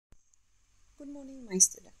Good morning, my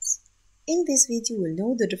students. In this video, we'll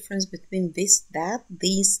know the difference between this, that,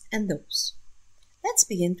 these, and those. Let's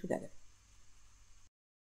begin together.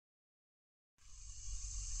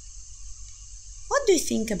 What do you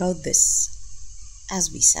think about this?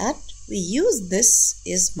 As we said, we use this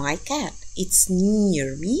is my cat. It's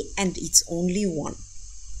near me and it's only one.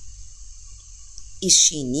 Is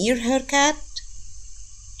she near her cat?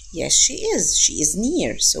 Yes, she is. She is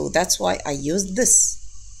near, so that's why I used this.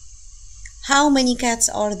 How many cats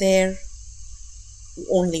are there?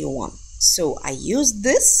 Only one. So I use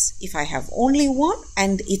this if I have only one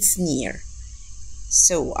and it's near.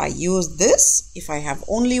 So I use this if I have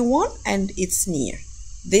only one and it's near.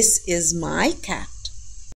 This is my cat.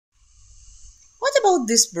 What about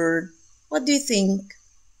this bird? What do you think?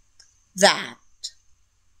 That.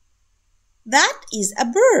 That is a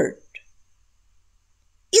bird.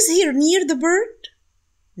 Is he near the bird?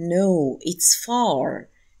 No, it's far.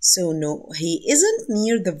 So no, he isn't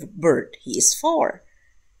near the bird. He is far.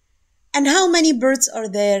 And how many birds are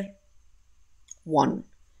there? One.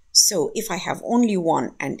 So if I have only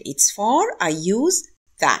one and it's far, I use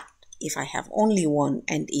that. If I have only one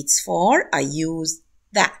and it's far, I use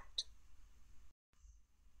that.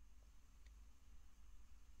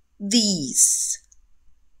 These.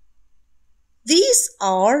 These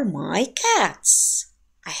are my cats.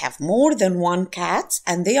 I have more than one cat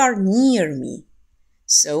and they are near me.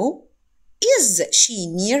 So, is she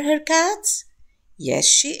near her cats? Yes,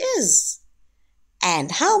 she is.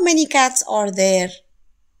 And how many cats are there?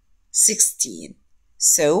 16.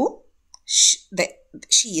 So,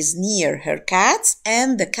 she is near her cats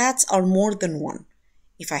and the cats are more than one.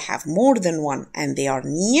 If I have more than one and they are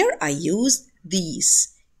near, I use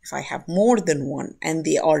these. If I have more than one and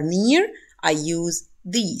they are near, I use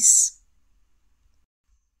these.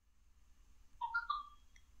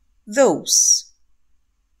 Those.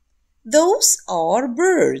 Those are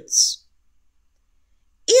birds.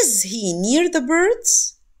 Is he near the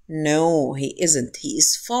birds? No, he isn't. He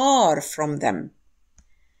is far from them.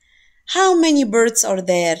 How many birds are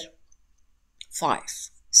there? 5.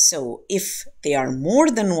 So if they are more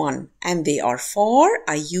than one and they are far,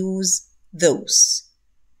 I use those.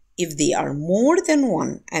 If they are more than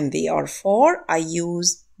one and they are far, I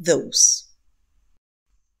use those.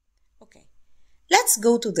 Okay, let's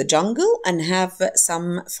go to the jungle and have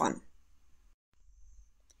some fun.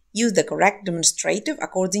 Use the correct demonstrative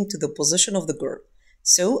according to the position of the girl.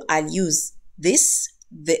 So I'll use this,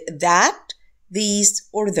 that, these,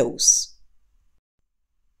 or those.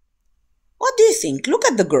 What do you think? Look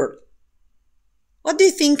at the girl. What do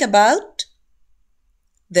you think about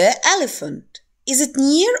the elephant? Is it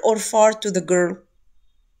near or far to the girl?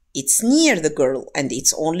 It's near the girl and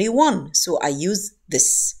it's only one, so I use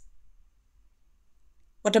this.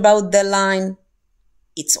 What about the lion?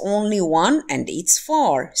 It's only one and it's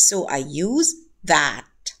far, so I use that.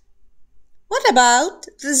 What about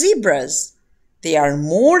the zebras? They are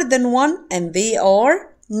more than one and they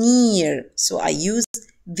are near, so I use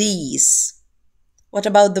these. What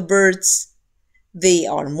about the birds? They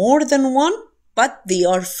are more than one, but they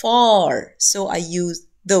are far, so I use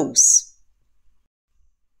those.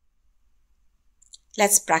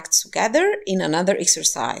 Let's practice together in another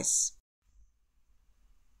exercise.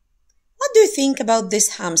 What do you think about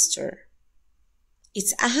this hamster?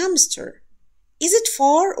 It's a hamster. Is it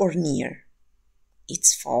far or near?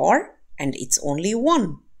 It's far and it's only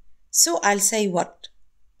one. So I'll say what?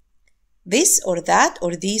 This or that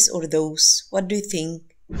or these or those. What do you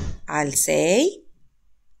think? I'll say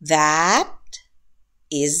that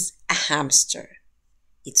is a hamster.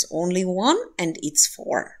 It's only one and it's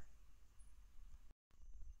far.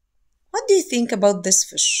 What do you think about this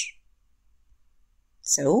fish?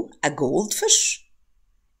 So, a goldfish.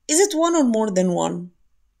 Is it one or more than one?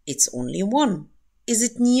 It's only one. Is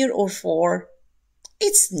it near or far?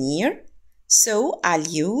 It's near. So, I'll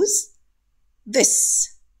use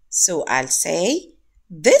this. So, I'll say,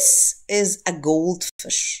 this is a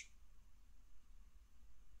goldfish.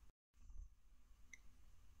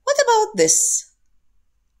 What about this?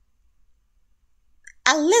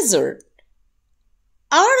 A lizard.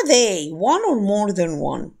 Are they one or more than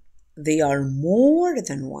one? They are more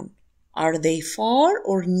than one. Are they far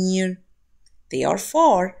or near? They are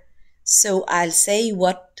far. So I'll say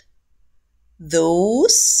what?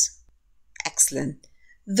 Those. Excellent.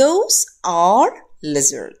 Those are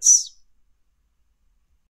lizards.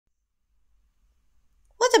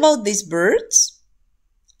 What about these birds?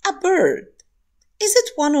 A bird. Is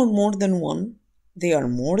it one or more than one? They are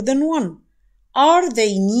more than one. Are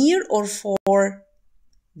they near or far?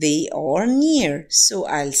 They are near. So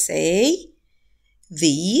I'll say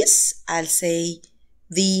these. I'll say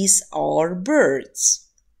These are birds.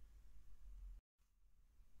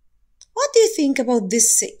 What do you think about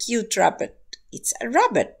this cute rabbit? It's a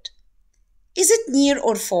rabbit. Is it near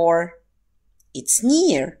or far? It's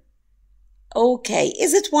near. Okay,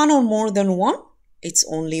 is it one or more than one? It's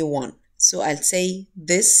only one. So I'll say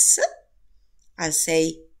this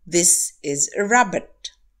is a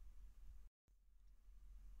rabbit.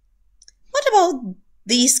 What about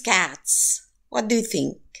these cats? What do you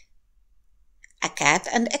think? A cat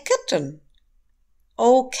and a kitten.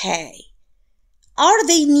 Okay. Are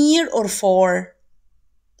they near or far?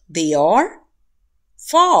 They are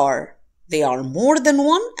far. They are more than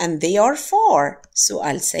one and they are far. So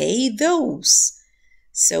I'll say those.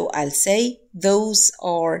 Those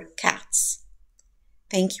are cats.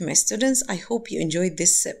 Thank you, my students. I hope you enjoyed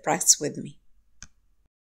this practice with me.